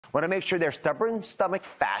Want to make sure their stubborn stomach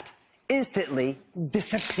fat instantly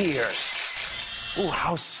disappears. Ooh,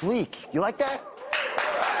 how sleek. You like that?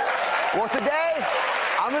 Well, today,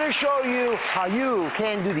 I'm going to show you how you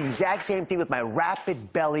can do the exact same thing with my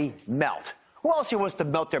Rapid Belly Melt. Who else here wants to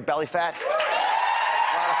melt their belly fat?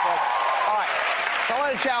 A lot of folks. All right, so I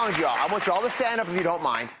want to challenge you all. I want you all to stand up if you don't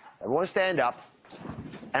mind. Everyone stand up.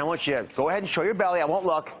 And I want you to go ahead and show your belly. I won't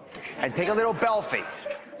look. And take a little belfie.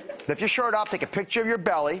 Lift your shirt up. Take a picture of your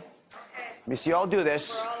belly. Let me see you all do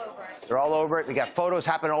this. They're all over it. We got photos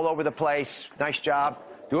happening all over the place. Nice job.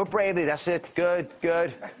 Do it bravely. That's it. Good,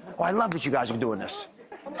 good. Oh, I love that you guys are doing this.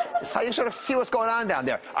 It's how you sort of see what's going on down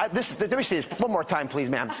there. Let me see this one more time, please,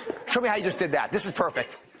 ma'am. Show me how you just did that. This is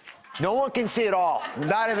perfect. No one can see it all.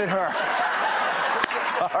 Not even her.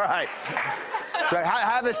 All right. So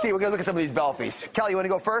have a seat. We're going to look at some of these belfies. Kelly, you want to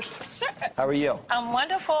go first? Sure. How are you? I'm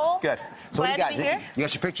wonderful. Good. So what Glad do you got? to be here. You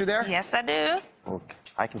got your picture there? Yes, I do. Okay.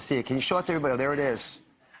 I can see it. Can you show it to everybody? Oh, there it is.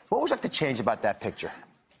 What would you like to change about that picture?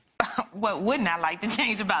 What wouldn't I like to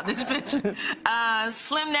change about this picture?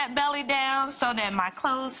 Slim that belly down so that my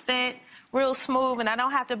clothes fit real smooth and I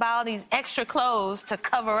don't have to buy all these extra clothes to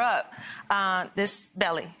cover up this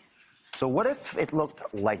belly. So what if it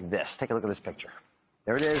looked like this? Take a look at this picture.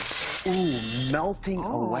 There it is. Ooh, melting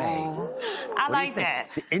away. I like that.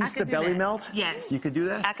 The Insta belly melt? Yes. You could do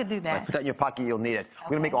that? I could do that. Right, put that in your pocket, you'll need it. Okay. We're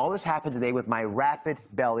going to make all this happen today with my Rapid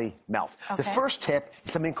Belly Melt. Okay. The first tip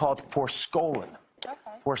is something called Forskolin. Okay.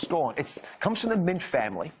 Forskolin. It comes from the mint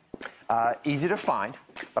family. Easy to find.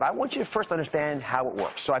 But I want you to first understand how it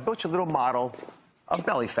works. So I built you a little model of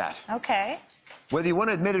belly fat. Okay. Whether you want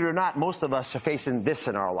to admit it or not, most of us are facing this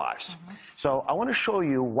in our lives. So I want to show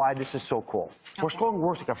you why this is so cool. Forskolin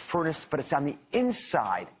works like a furnace, but it's on the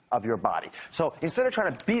inside of your body. So instead of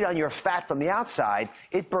trying to beat on your fat from the outside,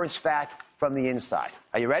 it burns fat from the inside.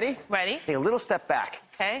 Are you ready? Ready. Take a little step back.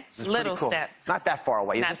 Okay. This is Little cool. step. Not that far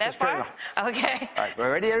away. Not that far? Okay. All right,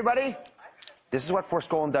 ready, everybody? This is what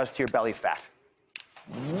Forskolin does to your belly fat.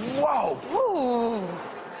 Whoa! Ooh.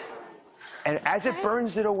 And as it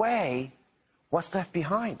burns it away, what's left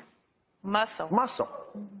behind? Muscle. Muscle.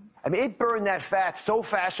 I mean, it burned that fat so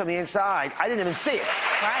fast from the inside, I didn't even see it.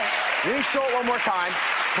 Right. Let me show it one more time.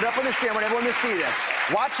 Put it up on the screen. I want everyone to see this.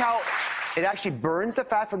 Watch how it actually burns the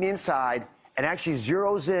fat from the inside and actually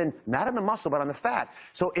zeroes in, not on the muscle, but on the fat.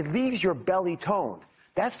 So it leaves your belly toned.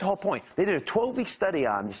 That's the whole point. They did a 12-week study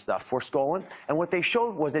on this stuff, Forskolin, and what they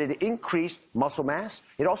showed was that it increased muscle mass,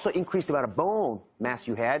 it also increased the amount of bone mass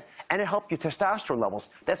you had, and it helped your testosterone levels.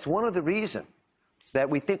 That's one of the reasons that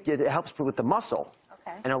we think it helps with the muscle.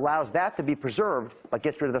 Okay. And allows that to be preserved, but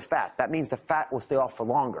gets rid of the fat. That means the fat will stay off for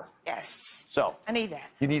longer. Yes. So. I need that.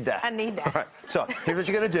 You need that. I need that. All right. So here's what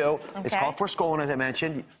you're going to do. Okay. It's called Forskolin, as I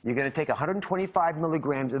mentioned. You're going to take 125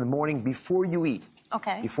 milligrams in the morning before you eat.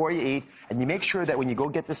 Okay. Before you eat, and you make sure that when you go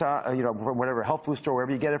get this, from whatever health food store,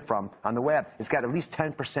 wherever you get it from, on the web, it's got at least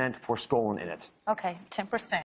 10% Forskolin in it. Okay, 10%.